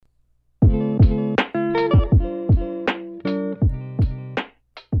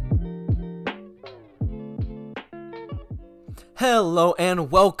Hello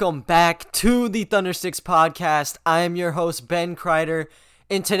and welcome back to the Thundersticks podcast. I am your host, Ben Kreider,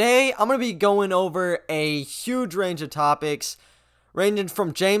 and today I'm going to be going over a huge range of topics, ranging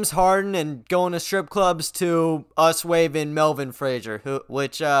from James Harden and going to strip clubs to us waving Melvin Frazier,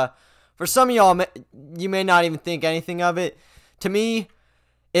 which for some of y'all, you may not even think anything of it. To me,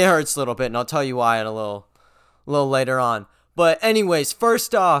 it hurts a little bit, and I'll tell you why in a little later on. But anyways,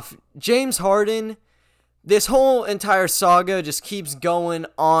 first off, James Harden, this whole entire saga just keeps going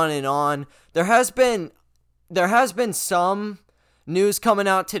on and on. There has been some news coming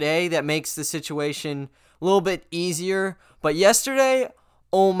out today that makes the situation a little bit easier. But yesterday,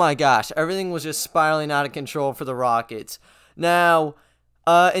 oh my gosh, everything was just spiraling out of control for the Rockets. Now,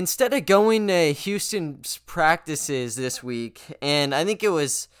 instead of going to Houston's practices this week, and I think it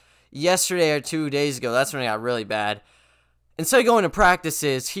was yesterday or 2 days ago, that's when it got really bad. Instead of going to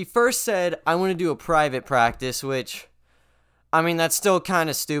practices, he first said, I want to do a private practice, which, I mean, that's still kind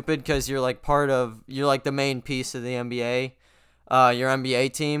of stupid because you're like the main piece of the NBA, your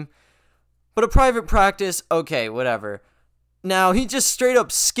NBA team. But a private practice, okay, whatever. Now, he just straight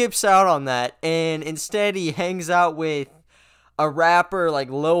up skips out on that, and instead he hangs out with a rapper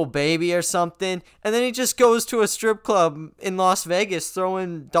like Lil Baby or something, and then he just goes to a strip club in Las Vegas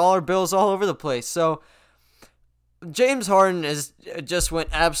throwing dollar bills all over the place. So James Harden just went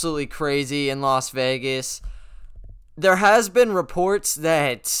absolutely crazy in Las Vegas. There has been reports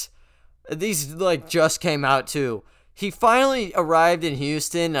that these just came out too. He finally arrived in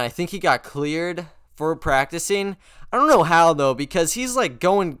Houston, and I think he got cleared for practicing. I don't know how though, because he's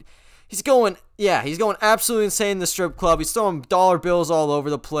going absolutely insane in the strip club. He's throwing dollar bills all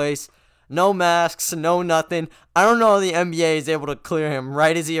over the place. No masks, no nothing. I don't know how the NBA is able to clear him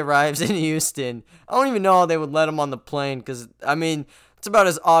right as he arrives in Houston. I don't even know how they would let him on the plane because, I mean, it's about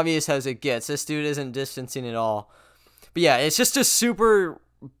as obvious as it gets. This dude isn't distancing at all. But yeah, it's just a super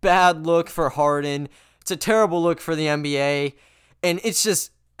bad look for Harden. It's a terrible look for the NBA. And it's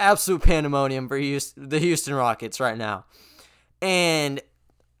just absolute pandemonium for the Houston Rockets right now. And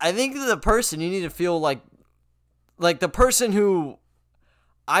I think the person you need to feel like the person who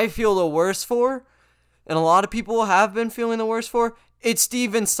I feel the worst for, and a lot of people have been feeling the worst for, it's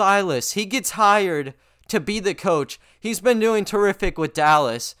Stephen Silas. He gets hired to be the coach. He's been doing terrific with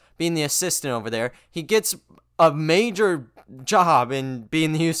Dallas, being the assistant over there. He gets a major job in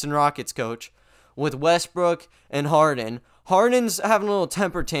being the Houston Rockets coach with Westbrook and Harden. Harden's having a little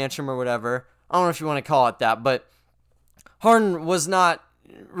temper tantrum or whatever. I don't know if you want to call it that, but Harden was not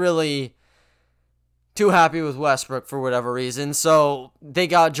really too happy with Westbrook for whatever reason, so they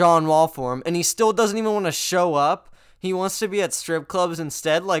got John Wall for him, and he still doesn't even want to show up. He wants to be at strip clubs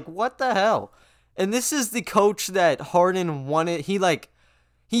instead. Like, what the hell? And this is the coach that Harden wanted.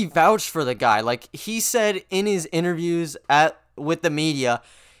 He vouched for the guy. Like, he said in his interviews with the media,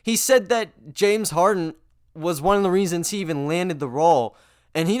 he said that James Harden was one of the reasons he even landed the role,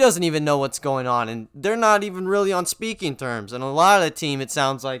 and he doesn't even know what's going on, and they're not even really on speaking terms, and a lot of the team, it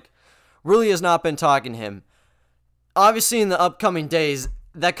sounds like, really has not been talking to him. Obviously, in the upcoming days,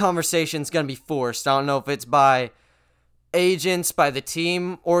 that conversation's going to be forced. I don't know if it's by agents, by the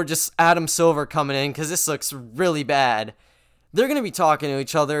team, or just Adam Silver coming in, because this looks really bad. They're going to be talking to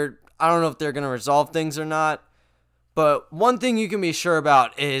each other. I don't know if they're going to resolve things or not. But one thing you can be sure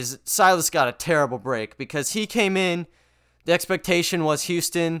about is Silas got a terrible break, because he came in, the expectation was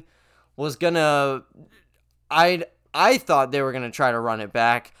Houston was going to... I thought they were going to try to run it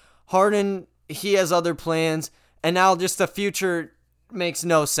back. Harden, he has other plans, and now just the future makes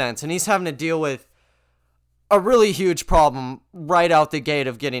no sense. And he's having to deal with a really huge problem right out the gate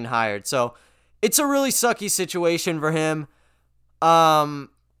of getting hired. So it's a really sucky situation for him.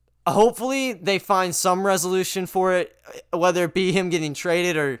 Hopefully they find some resolution for it, whether it be him getting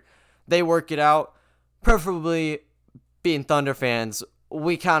traded or they work it out. Preferably, being Thunder fans,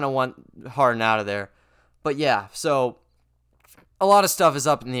 we kind of want Harden out of there. But yeah, so a lot of stuff is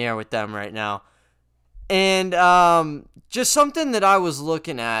up in the air with them right now. And just something that I was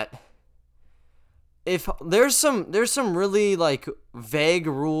looking at, if there's some really vague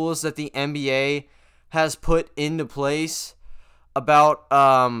rules that the NBA has put into place about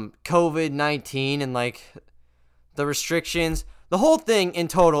COVID-19 and the restrictions. The whole thing in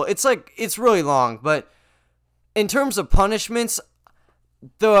total, it's really long, but in terms of punishments,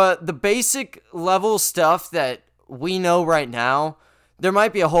 the basic level stuff that we know right now, there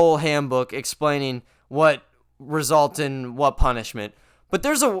might be a whole handbook explaining what results in what punishment. But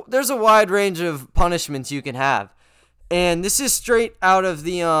there's a wide range of punishments you can have. And this is straight out of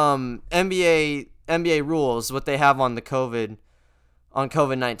the NBA rules, what they have on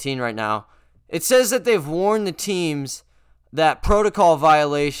COVID-19 right now. It says that they've warned the teams that protocol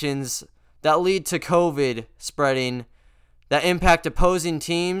violations that lead to COVID spreading that impact opposing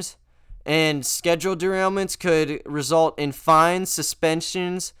teams and schedule derailments could result in fines,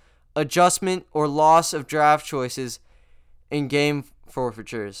 suspensions, adjustment, or loss of draft choices in game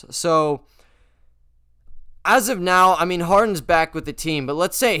forfeitures. So, as of now, I mean, Harden's back with the team, but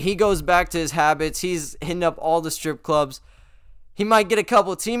let's say he goes back to his habits. He's hitting up all the strip clubs. He might get a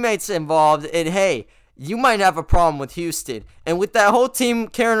couple teammates involved, and hey, you might have a problem with Houston. And with that whole team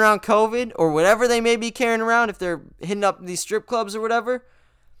carrying around COVID or whatever they may be carrying around, if they're hitting up these strip clubs or whatever,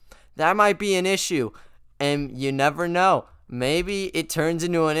 that might be an issue. And you never know. Maybe it turns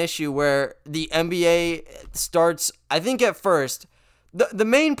into an issue where the NBA starts, I think at first, the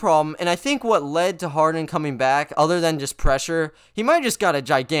main problem, and I think what led to Harden coming back, other than just pressure, he might have just got a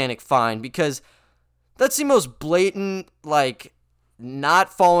gigantic fine because that's the most blatant,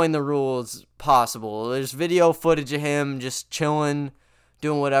 not following the rules possible. There's video footage of him just chilling,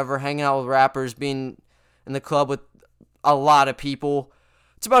 doing whatever, hanging out with rappers, being in the club with a lot of people.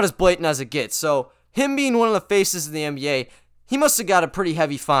 It's about as blatant as it gets. So him being one of the faces of the NBA, he must have got a pretty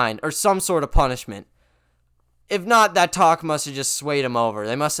heavy fine or some sort of punishment. If not, that talk must have just swayed him over.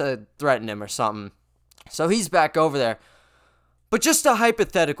 They must have threatened him or something. So he's back over there. But just a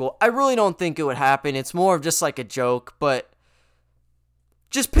hypothetical, I really don't think it would happen. It's more of just like a joke, but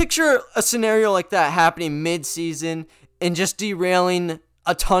just picture a scenario like that happening mid-season and just derailing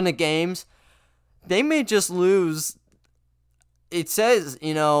a ton of games. They may just lose. It says,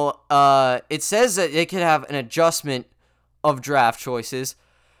 that they could have an adjustment of draft choices.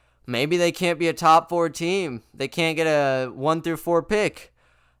 Maybe they can't be a top 4 team. They can't get a 1 through 4 pick.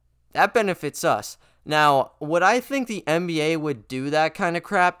 That benefits us. Now, would I think the NBA would do that kind of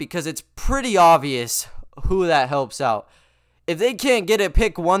crap? Because it's pretty obvious who that helps out. If they can't get a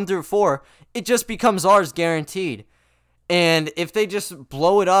pick 1 through 4, it just becomes ours guaranteed. And if they just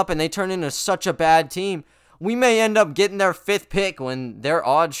blow it up and they turn into such a bad team, we may end up getting their 5th pick when their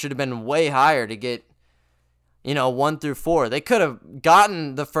odds should have been way higher to get 1 through 4. They could have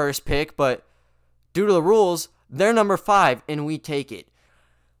gotten the first pick, but due to the rules, they're number 5, and we take it.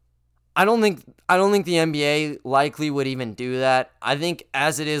 I don't think the NBA likely would even do that. I think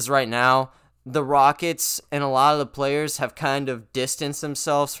as it is right now, the Rockets and a lot of the players have kind of distanced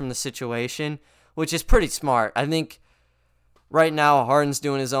themselves from the situation, which is pretty smart. I think right now Harden's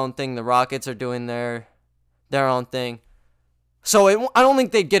doing his own thing. The Rockets are doing their own thing. So I don't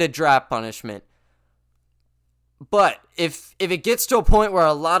think they'd get a draft punishment. But if it gets to a point where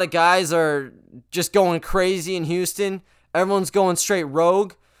a lot of guys are just going crazy in Houston, everyone's going straight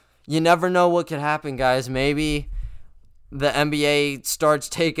rogue, you never know what could happen, guys. Maybe the NBA starts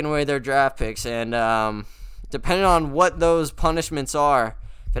taking away their draft picks, and depending on what those punishments are,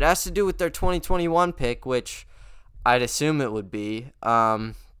 if it has to do with their 2021 pick, which I'd assume it would be,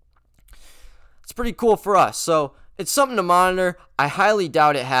 it's pretty cool for us. So it's something to monitor. I highly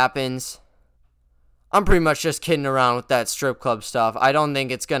doubt it happens. I'm pretty much just kidding around with that strip club stuff. I don't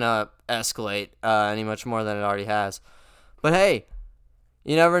think it's going to escalate any much more than it already has. But hey,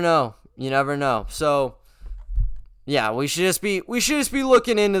 you never know. You never know. So, yeah, we should just be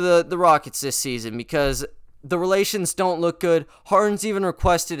looking into the Rockets this season because the relations don't look good. Harden's even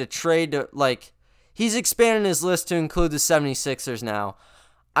requested a trade to, he's expanding his list to include the 76ers now.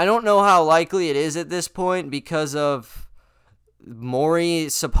 I don't know how likely it is at this point because of Morey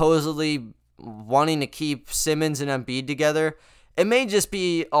supposedly wanting to keep Simmons and Embiid together. It may just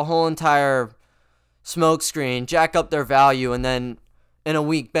be a whole entire smokescreen, jack up their value, and then in a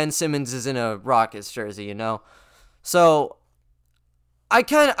week Ben Simmons is in a Rockets jersey, So I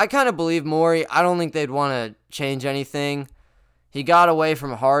kind of believe Morey. I don't think they'd want to change anything. He got away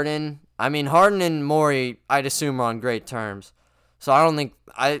from Harden. I mean, Harden and Morey, I'd assume, are on great terms. So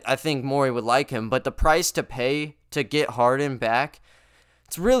I think Morey would like him, but the price to pay to get Harden back,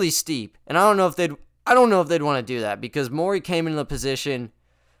 it's really steep. And I don't know if they'd want to do that because Morey came into the position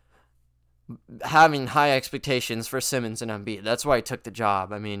having high expectations for Simmons and Embiid. That's why he took the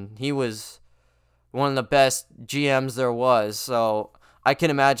job. I mean, he was one of the best GMs there was, so I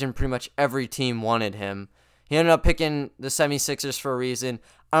can imagine pretty much every team wanted him. He ended up picking the 76ers for a reason.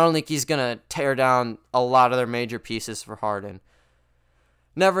 I don't think he's going to tear down a lot of their major pieces for Harden.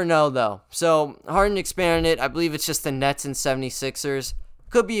 Never know, though. So, Harden expanded it. I believe it's just the Nets and 76ers.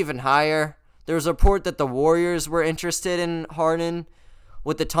 Could be even higher. There was a report that the Warriors were interested in Harden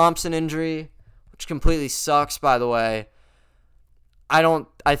with the Thompson injury, which completely sucks, by the way.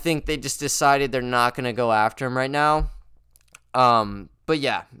 I think they just decided they're not going to go after him right now. But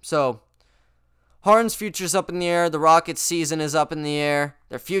yeah, so Harden's future's up in the air. The Rockets' season is up in the air.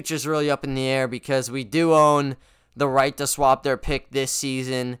 Their future's really up in the air because we do own the right to swap their pick this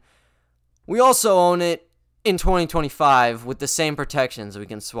season. We also own it in 2025 with the same protections we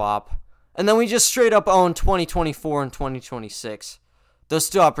can swap. And then we just straight up own 2024 and 2026. Those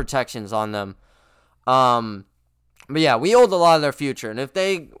still have protections on them. But yeah, we hold a lot of their future. And if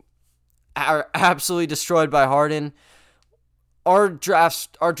they are absolutely destroyed by Harden, our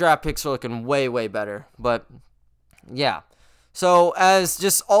draft picks are looking way, way better. But yeah. So as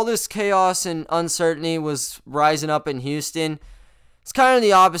just all this chaos and uncertainty was rising up in Houston, it's kind of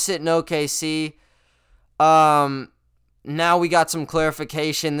the opposite in OKC. Now we got some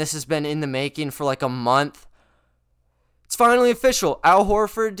clarification. This has been in the making for like a month. It's finally official. Al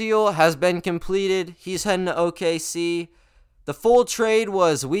Horford deal has been completed. He's heading to OKC. The full trade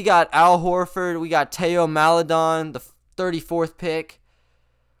was we got Al Horford, we got Teo Maledon, the 34th pick.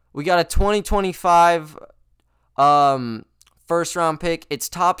 We got a 2025 first round pick. It's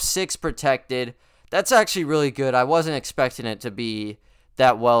top 6 protected. That's actually really good. I wasn't expecting it to be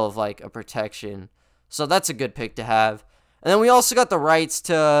that well of like a protection. So that's a good pick to have. And then we also got the rights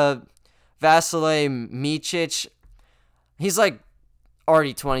to Vasilij Micic. He's like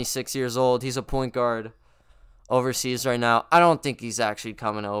already 26 years old. He's a point guard overseas right now. I don't think he's actually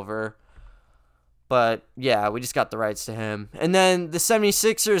coming over. But yeah, we just got the rights to him. And then the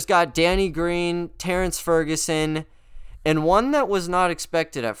 76ers got Danny Green, Terrence Ferguson, and one that was not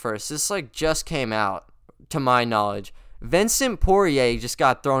expected at first. This like just came out, to my knowledge. Vincent Poirier just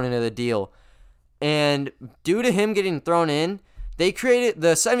got thrown into the deal. And due to him getting thrown in, the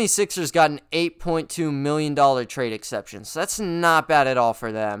 76ers got an $8.2 million trade exception. So that's not bad at all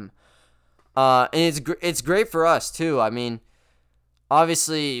for them. And it's great for us, too. I mean,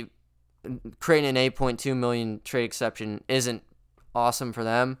 obviously, creating an $8.2 million trade exception isn't awesome for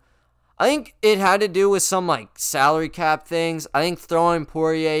them. I think it had to do with some, like, salary cap things. I think throwing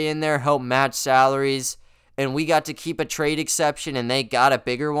Poirier in there helped match salaries. And we got to keep a trade exception, and they got a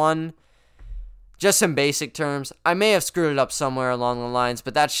bigger one. Just in basic terms. I may have screwed it up somewhere along the lines,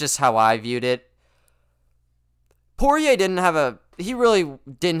 but that's just how I viewed it. Poirier really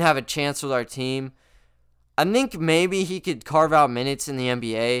didn't have a chance with our team. I think maybe he could carve out minutes in the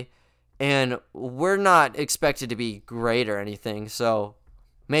NBA, and we're not expected to be great or anything, so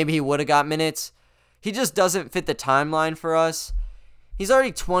maybe he would have got minutes. He just doesn't fit the timeline for us. He's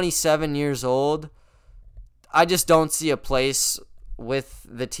already 27 years old. I just don't see a place with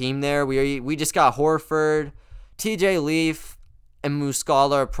the team there. We just got Horford, TJ Leaf, and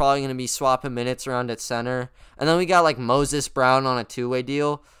Muscala are probably going to be swapping minutes around at center. And then we got like Moses Brown on a two-way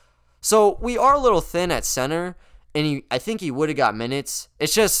deal. So we are a little thin at center, and I think he would have got minutes.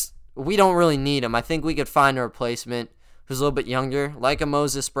 It's just we don't really need him. I think we could find a replacement who's a little bit younger, like a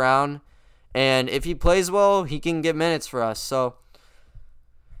Moses Brown. And if he plays well, he can get minutes for us. So,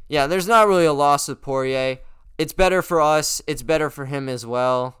 yeah, there's not really a loss with Poirier. It's better for us. It's better for him as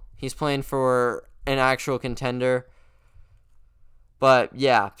well. He's playing for an actual contender. But,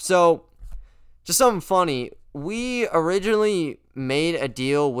 yeah. So, just something funny. We originally made a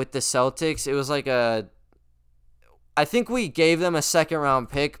deal with the Celtics. It was like I think we gave them a second-round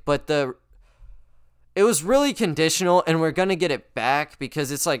pick, but it was really conditional, and we're going to get it back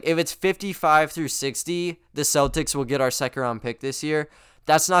because it's like if it's 55 through 60, the Celtics will get our second-round pick this year.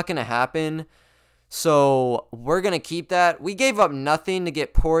 That's not going to happen. So we're going to keep that. We gave up nothing to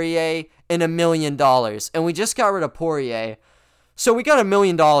get Poirier and $1 million, and we just got rid of Poirier. So we got $1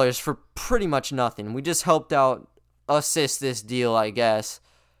 million for pretty much nothing. We just helped out assist this deal, I guess.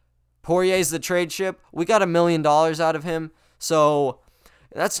 Poirier's the trade chip. We got $1 million out of him. So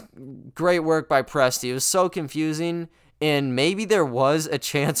that's great work by Presti. It was so confusing, and maybe there was a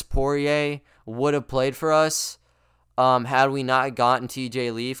chance Poirier would have played for us. Had we not gotten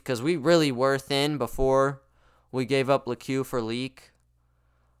TJ Leaf, because we really were thin before we gave up LeCue for Leak.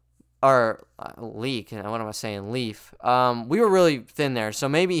 Or Leak, what am I saying? Leaf. We were really thin there, so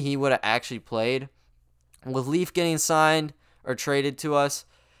maybe he would have actually played. With Leaf getting signed or traded to us,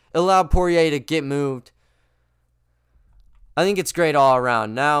 it allowed Poirier to get moved. I think it's great all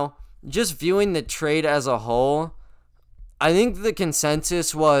around. Now, just viewing the trade as a whole, I think the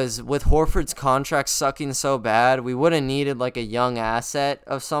consensus was with Horford's contract sucking so bad, we would have needed like a young asset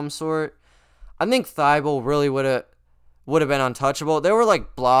of some sort. I think Thibault really would have been untouchable. There were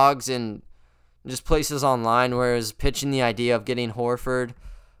like blogs and just places online where it was pitching the idea of getting Horford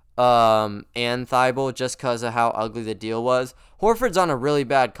and Thibault just because of how ugly the deal was. Horford's on a really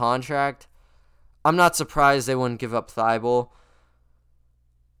bad contract. I'm not surprised they wouldn't give up Thibault.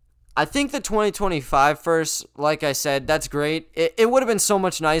 I think the 2025 first, like I said, that's great. It would have been so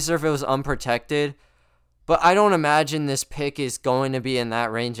much nicer if it was unprotected, but I don't imagine this pick is going to be in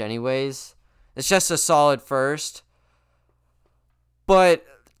that range anyways. It's just a solid first. But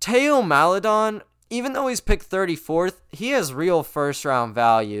Teo Maledon, even though he's picked 34th, he has real first round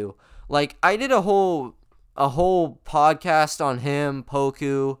value. Like, I did a whole podcast on him,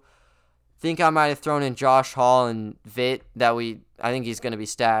 Poku. Think I might have thrown in Josh Hall and Vit I think he's going to be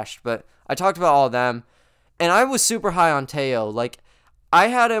stashed, but I talked about all of them, and I was super high on Teo. Like, I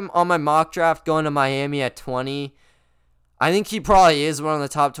had him on my mock draft going to Miami at 20. I think he probably is one of the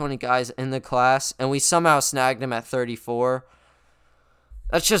top 20 guys in the class, and we somehow snagged him at 34.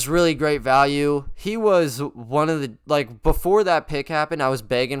 That's just really great value. He was one of the, like, before that pick happened, I was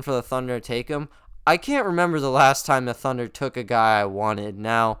begging for the Thunder to take him. I can't remember the last time the Thunder took a guy I wanted.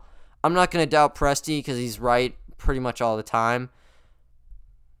 Now, I'm not going to doubt Presti because he's right pretty much all the time.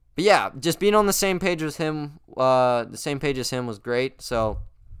 But yeah, just being on the same page with him, was great. So,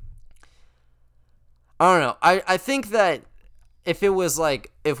 I don't know. I think that if it was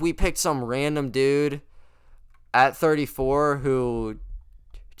like, if we picked some random dude at 34 who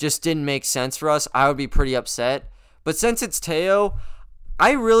just didn't make sense for us, I would be pretty upset. But since it's Teo,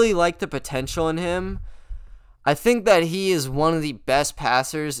 I really like the potential in him. I think that he is one of the best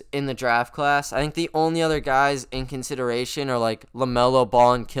passers in the draft class. I think the only other guys in consideration are like LaMelo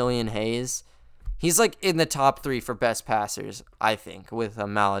Ball and Killian Hayes. He's like in the top 3 for best passers, I think, with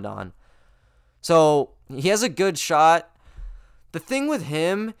Maledon. So he has a good shot. The thing with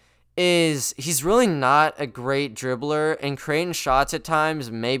him is he's really not a great dribbler, and creating shots at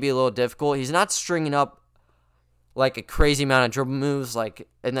times may be a little difficult. He's not stringing up like a crazy amount of dribble moves,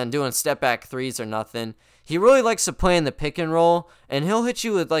 and then doing step back threes or nothing. He really likes to play in the pick and roll, and he'll hit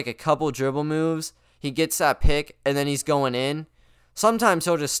you with like a couple dribble moves. He gets that pick, and then he's going in. Sometimes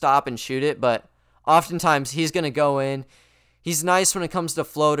he'll just stop and shoot it, but oftentimes he's going to go in. He's nice when it comes to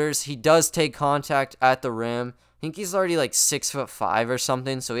floaters. He does take contact at the rim. I think he's already like 6'5" or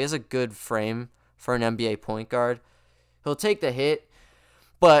something, so he has a good frame for an NBA point guard. He'll take the hit.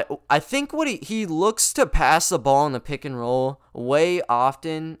 But I think what he looks to pass the ball in the pick and roll way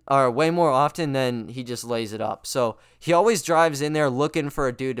more often than he just lays it up. So he always drives in there looking for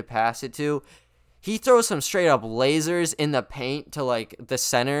a dude to pass it to. He throws some straight up lasers in the paint to like the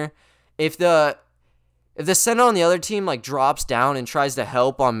center. If the center on the other team like drops down and tries to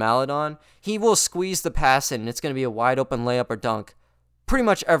help on Maledon, he will squeeze the pass in, and it's going to be a wide open layup or dunk pretty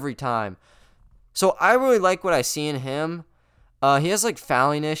much every time. So I really like what I see in him. He has like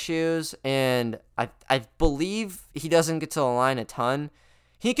fouling issues, and I believe he doesn't get to the line a ton.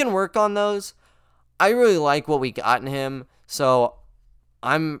 He can work on those. I really like what we got in him, so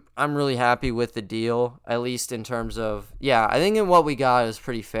I'm really happy with the deal, at least in terms of, I think in what we got is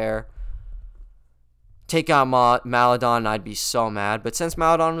pretty fair. Take out Maledon, I'd be so mad, but since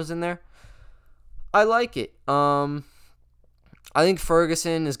Maledon was in there, I like it. I think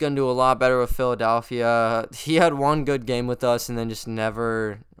Ferguson is going to do a lot better with Philadelphia. He had one good game with us and then just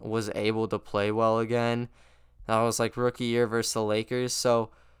never was able to play well again. That was like rookie year versus the Lakers. So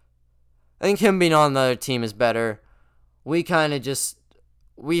I think him being on the other team is better. We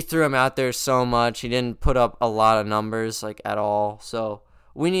threw him out there so much. He didn't put up a lot of numbers like at all. So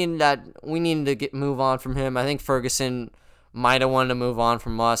we needed to move on from him. I think Ferguson might have wanted to move on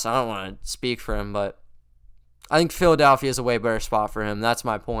from us. I don't want to speak for him, but I think Philadelphia is a way better spot for him. That's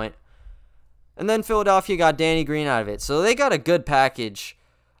my point. And then Philadelphia got Danny Green out of it. So they got a good package.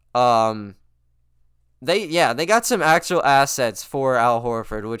 They got some actual assets for Al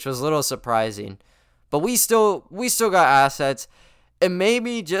Horford, which was a little surprising. But we still got assets. And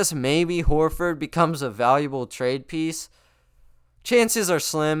maybe, just maybe, Horford becomes a valuable trade piece. Chances are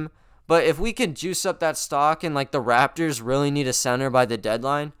slim. But if we can juice up that stock and like the Raptors really need a center by the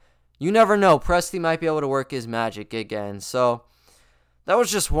deadline, you never know. Presti might be able to work his magic again. So that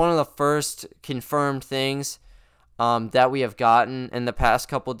was just one of the first confirmed things that we have gotten in the past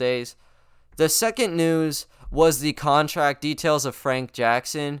couple days. The second news was the contract details of Frank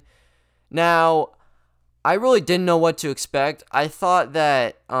Jackson. Now, I really didn't know what to expect. I thought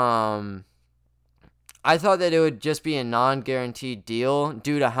that it would just be a non-guaranteed deal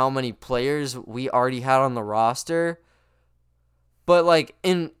due to how many players we already had on the roster. But like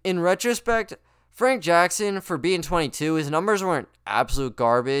in retrospect, Frank Jackson, for being 22, his numbers weren't absolute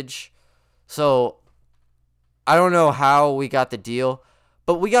garbage. So I don't know how we got the deal,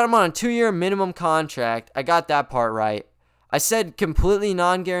 but we got him on a 2-year minimum contract. I got that part right. I said completely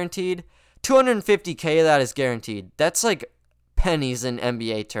non-guaranteed. $250K of that is guaranteed. That's like pennies in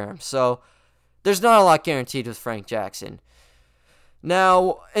NBA terms. So there's not a lot guaranteed with Frank Jackson.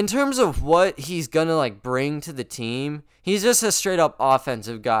 Now, in terms of what he's going to like bring to the team, he's just a straight up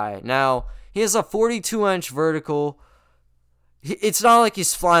offensive guy. Now, he has a 42-inch vertical. It's not like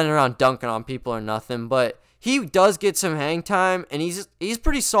he's flying around dunking on people or nothing, but he does get some hang time, and he's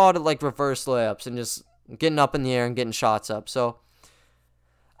pretty solid at like reverse layups and just getting up in the air and getting shots up. So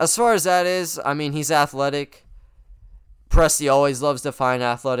as far as that is, I mean, he's athletic. Presti always loves to find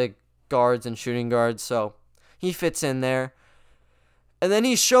athletic guards and shooting guards, so he fits in there. And then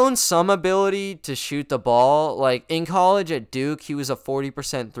he's shown some ability to shoot the ball. Like in college at Duke, he was a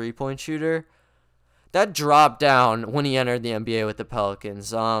 40% three-point shooter. That dropped down when he entered the NBA with the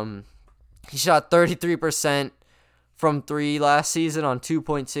Pelicans. He shot 33% from three last season on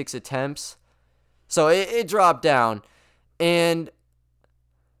 2.6 attempts. So it dropped down. And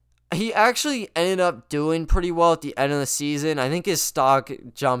he actually ended up doing pretty well at the end of the season. I think his stock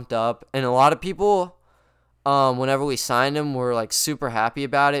jumped up. And a lot of people, whenever we signed him, were like super happy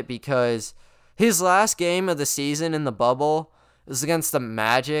about it because his last game of the season in the bubble was against the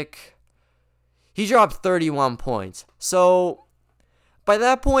Magic. He dropped 31 points. So by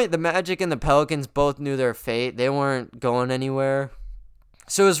that point, the Magic and the Pelicans both knew their fate. They weren't going anywhere.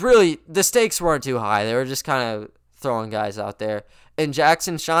 So it was really, the stakes weren't too high. They were just kind of throwing guys out there. And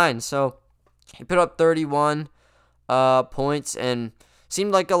Jackson shined. So he put up 31 points and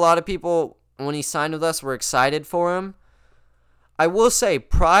seemed like a lot of people, when he signed with us, were excited for him. I will say,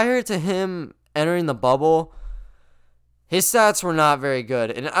 prior to him entering the bubble, his stats were not very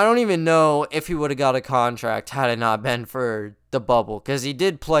good, and I don't even know if he would have got a contract had it not been for the bubble, because he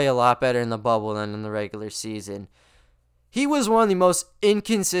did play a lot better in the bubble than in the regular season. He was one of the most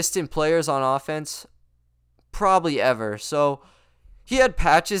inconsistent players on offense probably ever, so he had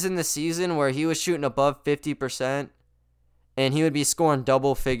patches in the season where he was shooting above 50%, and he would be scoring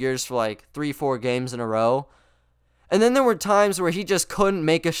double figures for like 3-4 games in a row. And then there were times where he just couldn't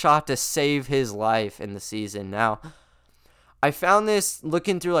make a shot to save his life in the season. Now, I found this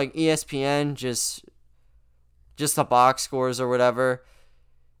looking through like ESPN, just the box scores or whatever.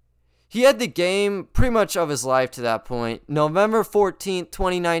 He had the game pretty much of his life to that point. November 14th,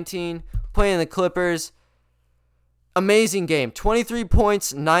 2019, playing the Clippers. Amazing game. 23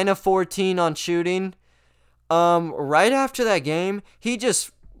 points, 9 of 14 on shooting. Right after that game, he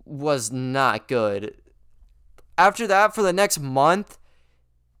just was not good. After that, for the next month,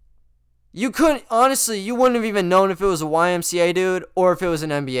 you wouldn't have even known if it was a YMCA dude or if it was an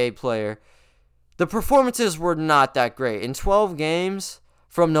NBA player. The performances were not that great. In 12 games,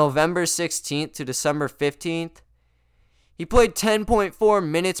 from November 16th to December 15th, he played 10.4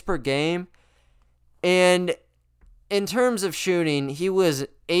 minutes per game. And in terms of shooting, he was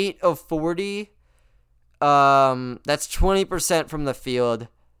 8 of 40. That's 20% from the field.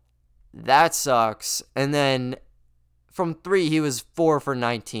 That sucks. And then from 3, he was 4 for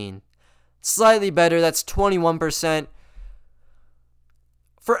 19. Slightly better, that's 21%.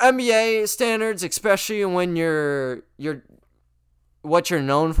 For NBA standards, especially when you're what you're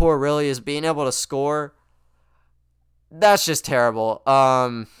known for really is being able to score, that's just terrible.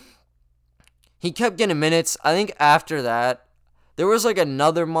 He kept getting minutes. I think after that, there was like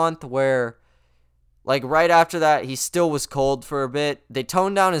another month where, like right after that, he still was cold for a bit. They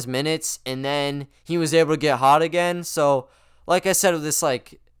toned down his minutes, and then he was able to get hot again. So, like I said, with this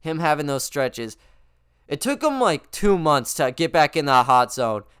like him having those stretches, it took him like 2 months to get back in that hot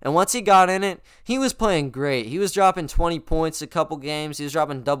zone. And once he got in it, he was playing great. He was dropping 20 points a couple games. He was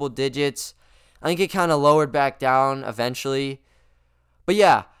dropping double digits. I think it kind of lowered back down eventually. But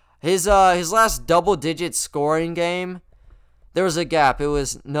yeah, his last double-digit scoring game, there was a gap. It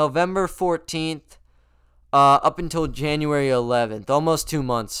was November 14th up until January 11th, almost 2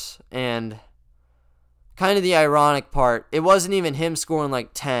 months. And kind of the ironic part, it wasn't even him scoring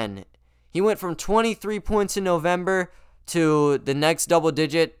like 10. He went from 23 points in November to the next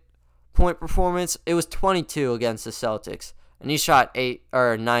double-digit point performance. It was 22 against the Celtics, and he shot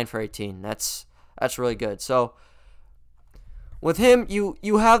 9 for 18. That's really good. So with him,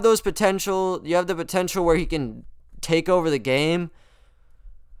 you have those potential. You have the potential where he can take over the game,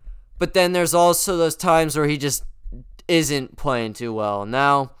 but then there's also those times where he just isn't playing too well.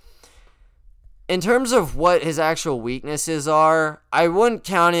 Now, in terms of what his actual weaknesses are, I wouldn't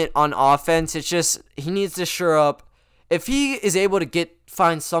count it on offense. It's just he needs to shore up. If he is able to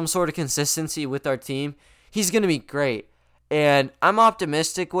find some sort of consistency with our team, he's going to be great. And I'm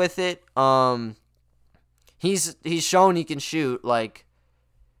optimistic with it. He's shown he can shoot. Like,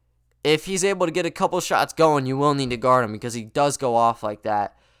 if he's able to get a couple shots going, you will need to guard him because he does go off like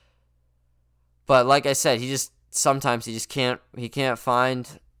that. But like I said, sometimes he can't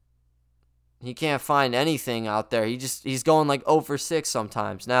find anything out there. He's going like 0 for 6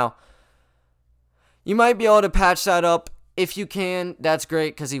 sometimes. Now, you might be able to patch that up. If you can, that's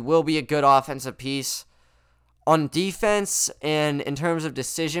great because he will be a good offensive piece. On defense and in terms of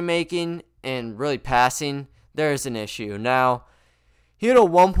decision making and really passing, there is an issue. Now, he had a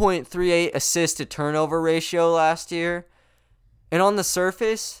 1.38 assist to turnover ratio last year. And on the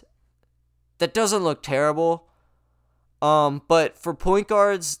surface, that doesn't look terrible. But for point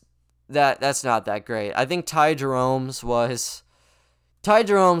guards, that's not that great. I think Ty Jerome's was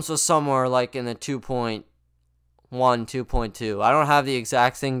somewhere like in the 2.1, 2.2. I don't have the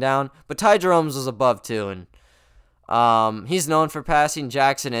exact thing down, but Ty Jerome's was above 2, and he's known for passing.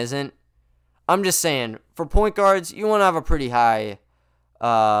 Jackson isn't. I'm just saying, for point guards, you want to have a pretty high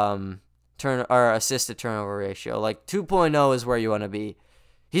assist to turnover ratio. Like 2.0 is where you want to be.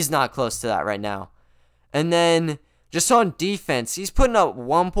 He's not close to that right now. And then just on defense, he's putting up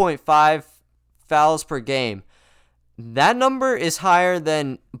 1.5 fouls per game. That number is higher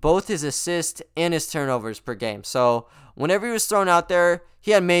than both his assists and his turnovers per game. So whenever he was thrown out there,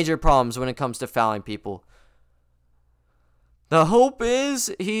 he had major problems when it comes to fouling people. The hope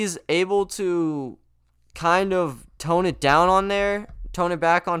is he's able to kind of tone it down on there, tone it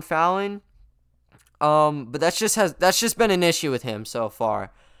back on fouling. But that's just been an issue with him so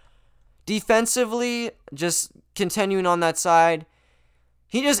far. Defensively, just continuing on that side,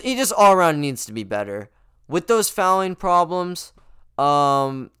 he just all around needs to be better. With those fouling problems,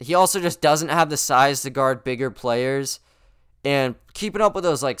 he also just doesn't have the size to guard bigger players. And keeping up with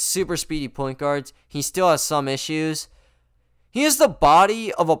those like super speedy point guards, he still has some issues. He has the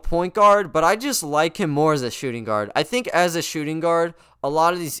body of a point guard, but I just like him more as a shooting guard. I think as a shooting guard, a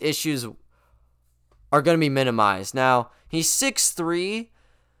lot of these issues are going to be minimized. Now, he's 6'3".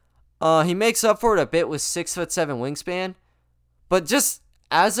 He makes up for it a bit with 6'7" wingspan. But just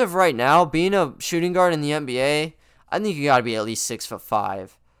as of right now, being a shooting guard in the NBA, I think you got to be at least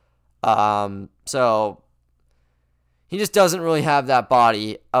 6'5". So he just doesn't really have that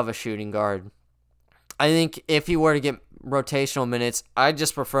body of a shooting guard. I think if he were to get rotational minutes, I'd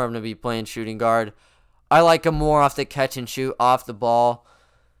just prefer him to be playing shooting guard. I like him more off the catch and shoot, off the ball.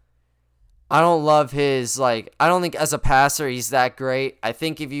 I don't love I don't think as a passer he's that great. I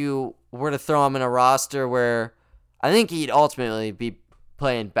think if you were to throw him in a roster where I think he'd ultimately be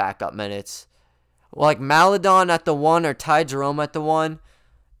playing backup minutes. Like Maledon at the 1 or Ty Jerome at the 1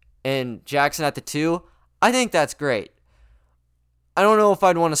 and Jackson at the 2, I think that's great. I don't know if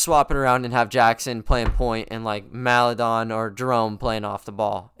I'd want to swap it around and have Jackson playing point and like Maledon or Jerome playing off the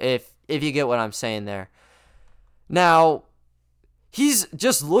ball, if you get what I'm saying there. Now, he's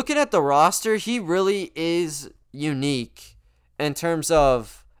just looking at the roster, he really is unique in terms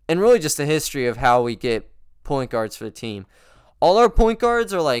of, and really just the history of how we get point guards for the team. All our point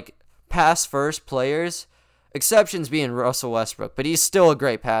guards are like pass first players, exceptions being Russell Westbrook, but he's still a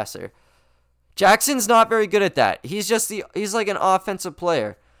great passer. Jackson's not very good at that. He's like an offensive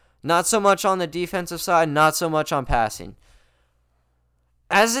player. Not so much on the defensive side, not so much on passing.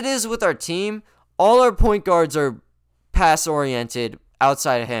 As it is with our team, all our point guards are pass-oriented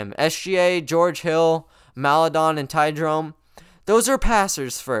outside of him. SGA, George Hill, Maledon, and Ty Jerome, those are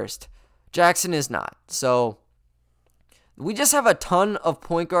passers first. Jackson is not. So we just have a ton of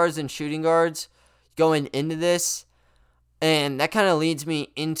point guards and shooting guards going into this. And that kind of leads me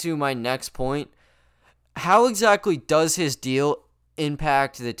into my next point. How exactly does his deal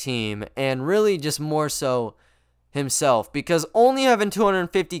impact the team? And really just more so himself. Because only having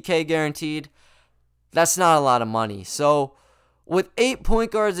 $250K guaranteed, that's not a lot of money. So with 8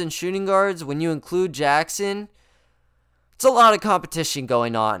 point guards and shooting guards, when you include Jackson, it's a lot of competition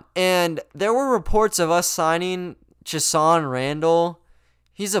going on. And there were reports of us signing Chason Randall.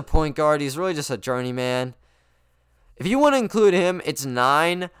 He's a point guard. He's really just a journeyman. If you want to include him, it's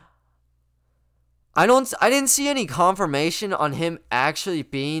 9. I didn't see any confirmation on him actually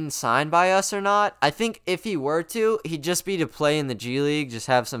being signed by us or not. I think if he were to, he'd just be to play in the G League, just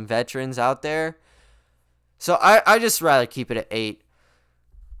have some veterans out there. So I just rather keep it at 8.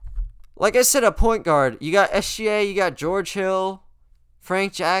 Like I said, a point guard, you got SGA, you got George Hill,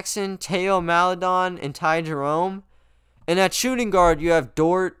 Frank Jackson, Teo Maledon, and Ty Jerome. And at shooting guard, you have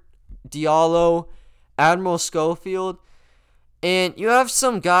Dort, Diallo, Admiral Schofield, and you have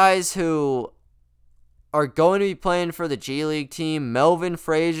some guys who are going to be playing for the G League team, Melvin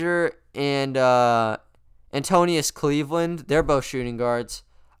Frazier and Antonius Cleveland. They're both shooting guards.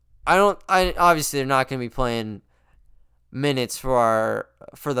 Obviously they're not going to be playing minutes for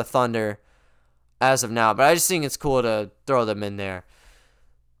the Thunder as of now, but I just think it's cool to throw them in there.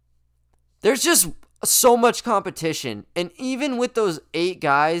 There's just so much competition, and even with those 8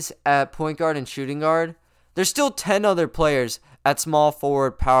 guys at point guard and shooting guard, there's still 10 other players at small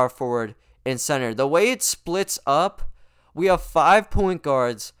forward, power forward, and center. The way it splits up, we have 5 point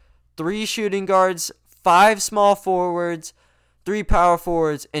guards, 3 shooting guards, 5 small forwards, 3 power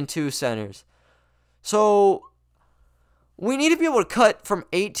forwards, and 2 centers. So we need to be able to cut from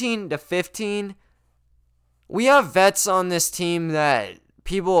 18 to 15. We have vets on this team that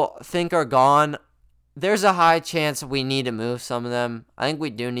people think are gone. There's a high chance we need to move some of them. I think we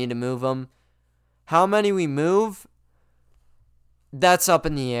do need to move them. How many we move? That's up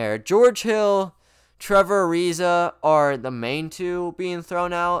in the air. George Hill, Trevor Ariza are the main two being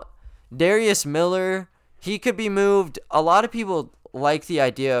thrown out. Darius Miller, he could be moved. A lot of people like the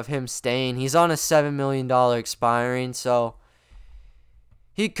idea of him staying. He's on a $7 million expiring, so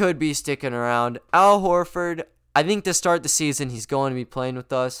he could be sticking around. Al Horford, I think to start the season, he's going to be playing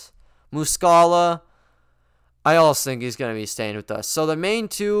with us. Muscala, I also think he's going to be staying with us. So the main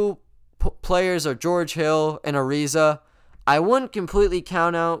two players are George Hill and Ariza. I wouldn't completely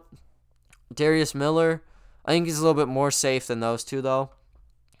count out Darius Miller. I think he's a little bit more safe than those two, though.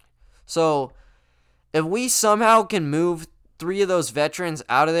 So if we somehow can move 3 of those veterans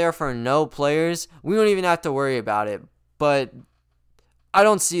out of there for no players, we don't even have to worry about it. But I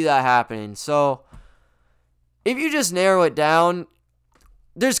don't see that happening. So if you just narrow it down,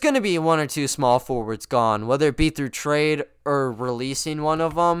 there's going to be 1 or 2 small forwards gone, whether it be through trade or releasing one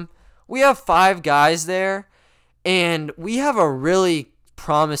of them. We have 5 guys there, and we have a really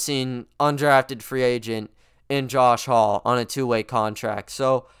promising undrafted free agent in Josh Hall on a 2-way contract.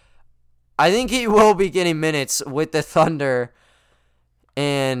 So I think he will be getting minutes with the Thunder.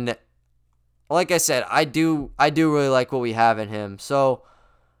 And like I said, I do really like what we have in him. So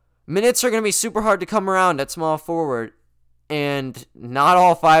minutes are going to be super hard to come around at small forward. And not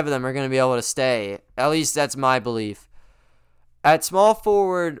all 5 of them are going to be able to stay. At least that's my belief. At small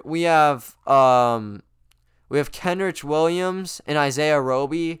forward, we have Kenrich Williams and Isaiah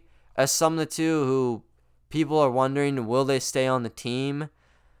Roby as some of the two who people are wondering, will they stay on the team?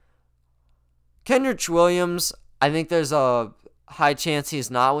 Kenrich Williams, I think there's a high chance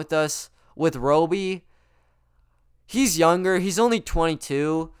he's not with us. With Roby, he's younger. He's only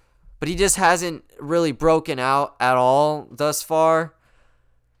 22, but he just hasn't really broken out at all thus far.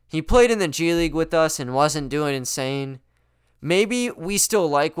 He played in the G League with us and wasn't doing insane. Maybe we still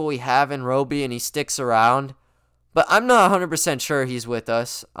like what we have in Roby and he sticks around, but I'm not 100% sure he's with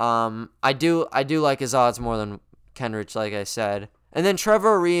us. I do like his odds more than Kenrich, like I said. And then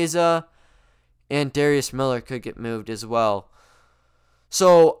Trevor Ariza and Darius Miller could get moved as well.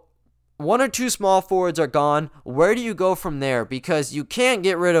 So 1 or 2 small forwards are gone. Where do you go from there? Because you can't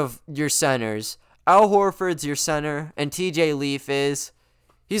get rid of your centers. Al Horford's your center, and TJ Leaf is.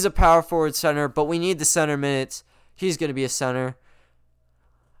 He's a power forward center, but we need the center minutes. He's going to be a center.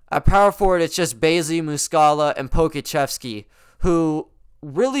 At power forward, it's just Bazley, Muscala, and Pokusevski, who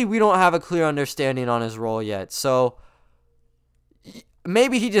really we don't have a clear understanding on his role yet. So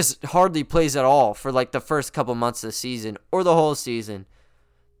maybe he just hardly plays at all for like the first couple months of the season or the whole season.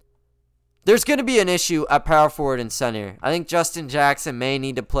 There's going to be an issue at power forward and center. I think Justin Jackson may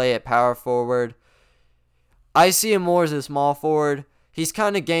need to play at power forward. I see him more as a small forward. He's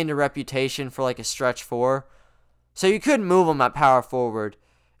kind of gained a reputation for like a stretch 4. So you could move him at power forward,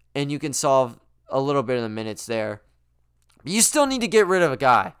 and you can solve a little bit of the minutes there. But you still need to get rid of a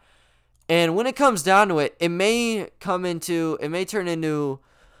guy. And when it comes down to it, it may turn into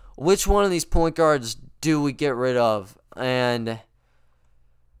which one of these point guards do we get rid of? And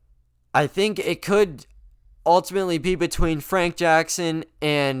I think it could ultimately be between Frank Jackson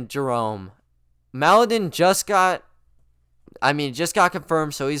and Jerome. Maledon just got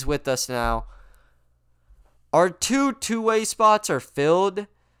confirmed, so he's with us now. Our 2 two-way spots are filled,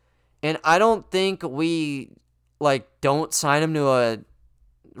 and I don't think we don't sign him to a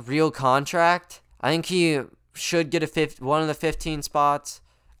real contract. I think he should get one of the 15 spots.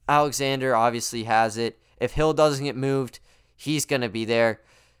 Alexander obviously has it. If Hill doesn't get moved, he's going to be there.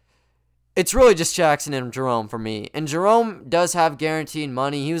 It's really just Jackson and Jerome for me. And Jerome does have guaranteed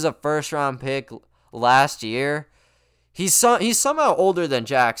money. He was a first-round pick last year. He's somehow older than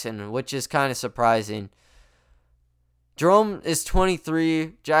Jackson, which is kind of surprising. Jerome is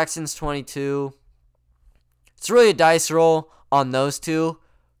 23. Jackson's 22. It's really a dice roll on those two.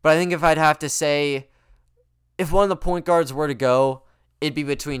 But I think if I'd have to say, if one of the point guards were to go, it'd be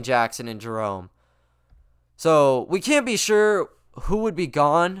between Jackson and Jerome. So we can't be sure who would be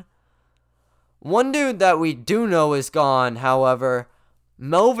gone. One dude that we do know is gone, however,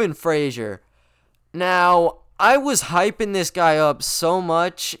 Melvin Frazier. Now, I was hyping this guy up so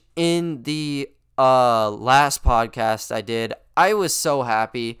much in the last podcast I did. I was so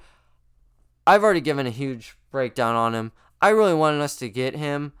happy. I've already given a huge breakdown on him. I really wanted us to get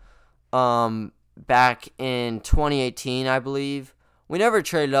him back in 2018, I believe. We never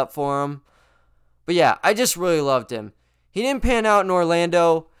traded up for him. But yeah, I just really loved him. He didn't pan out in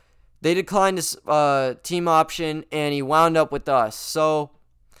Orlando. They declined his team option, and he wound up with us. So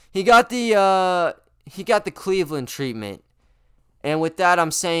he got the Cleveland treatment. And with that,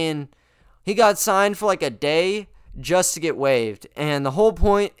 I'm saying he got signed for like a day just to get waived. And the whole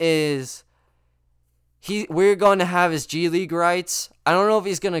point is we're going to have his G League rights. I don't know if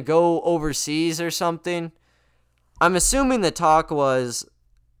he's going to go overseas or something. I'm assuming the talk was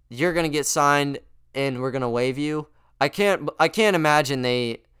you're going to get signed and we're going to waive you. I can't imagine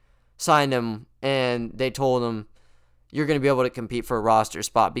they signed him and they told him you're going to be able to compete for a roster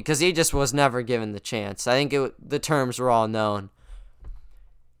spot, because he just was never given the chance. I think the terms were all known.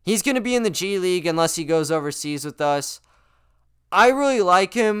 He's going to be in the G League unless he goes overseas with us. I really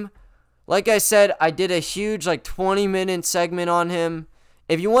like him. Like I said, I did a huge 20-minute segment on him.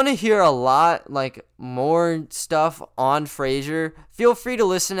 If you want to hear a lot, more stuff on Frazier, feel free to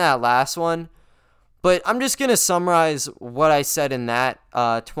listen to that last one. But I'm just going to summarize what I said in that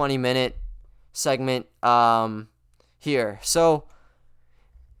 20-minute segment here. So,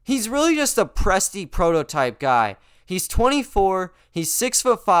 he's really just a Presti prototype guy. He's 24, he's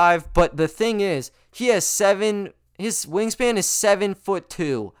 6'5", but the thing is, his wingspan is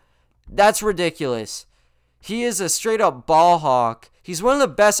 7'2". That's ridiculous. He is a straight up ball hawk. He's one of the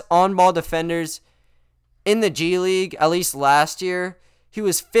best on-ball defenders in the G League, at least last year. He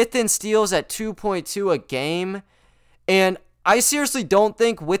was 5th in steals at 2.2 a game. And I seriously don't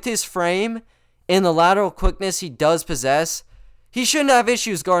think with his frame and the lateral quickness he does possess, he shouldn't have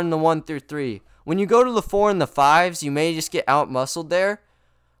issues guarding the 1 through 3. When you go to the 4 and the 5s, you may just get out-muscled there.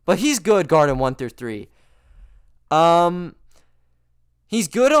 But he's good guarding 1 through 3. He's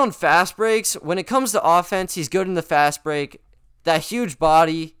good on fast breaks. When it comes to offense, he's good in the fast break. That huge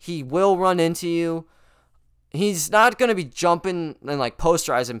body, he will run into you. He's not going to be jumping and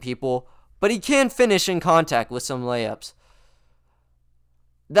posterizing people, but he can finish in contact with some layups.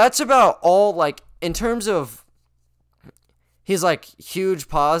 That's about all, in terms of his huge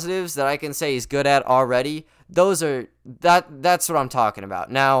positives that I can say he's good at already. That's what I'm talking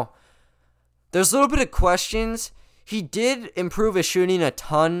about. Now, there's a little bit of questions. He did improve his shooting a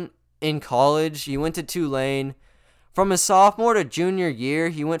ton in college. He went to Tulane. From his sophomore to junior year,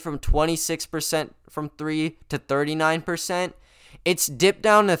 he went from 26% from 3 to 39%. It's dipped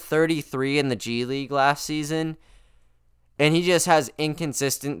down to 33 in the G League last season. And he just has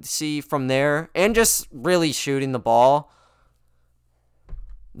inconsistency from there and just really shooting the ball.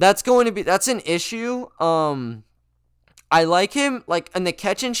 That's an issue. I like him in the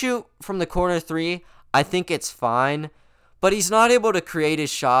catch and shoot from the corner 3. I think it's fine, but he's not able to create his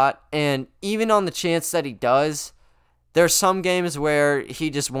shot, and even on the chance that he does, there's some games where he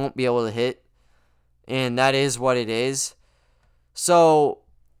just won't be able to hit, and that is what it is. So,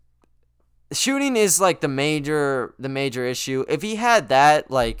 shooting is the major issue. If he had that,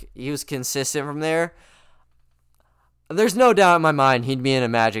 he was consistent from there, there's no doubt in my mind he'd be in a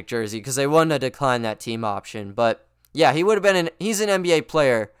Magic jersey, because they wouldn't have declined that team option. But yeah, he would have he's an NBA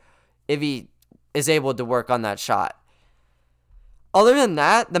player if he is able to work on that shot. Other than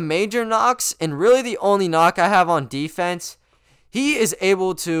that, the major knocks, and really the only knock I have on defense, he is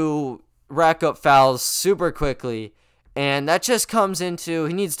able to rack up fouls super quickly. And that just comes into,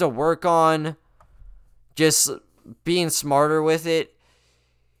 he needs to work on just being smarter with it.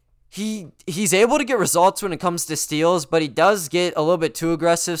 He's able to get results when it comes to steals, but he does get a little bit too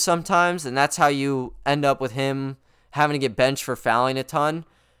aggressive sometimes, and that's how you end up with him having to get benched for fouling a ton.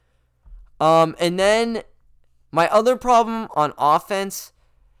 And then my other problem on offense,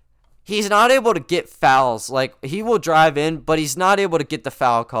 he's not able to get fouls. He will drive in, but he's not able to get the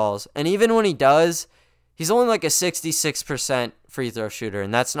foul calls. And even when he does, he's only a 66% free throw shooter,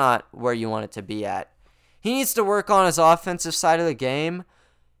 and that's not where you want it to be at. He needs to work on his offensive side of the game.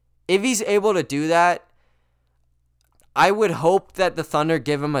 If he's able to do that, I would hope that the Thunder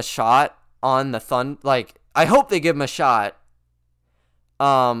give him a shot on the Thunder. I hope they give him a shot.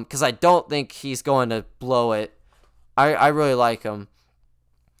 Because I don't think he's going to blow it. I really like him.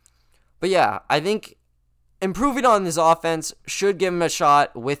 But yeah, I think improving on his offense should give him a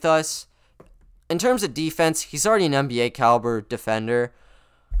shot with us. In terms of defense, he's already an NBA caliber defender.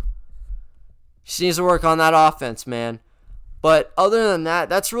 He needs to work on that offense, man. But other than that,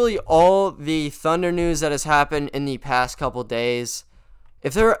 that's really all the Thunder news that has happened in the past couple days.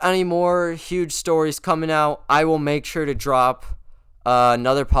 If there are any more huge stories coming out, I will make sure to drop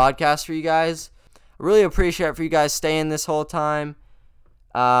another podcast for you guys. I really appreciate it for you guys staying this whole time.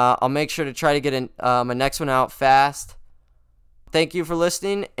 I'll make sure to try to get my next one out fast. Thank you for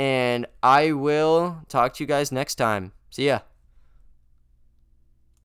listening, and I will talk to you guys next time. See ya.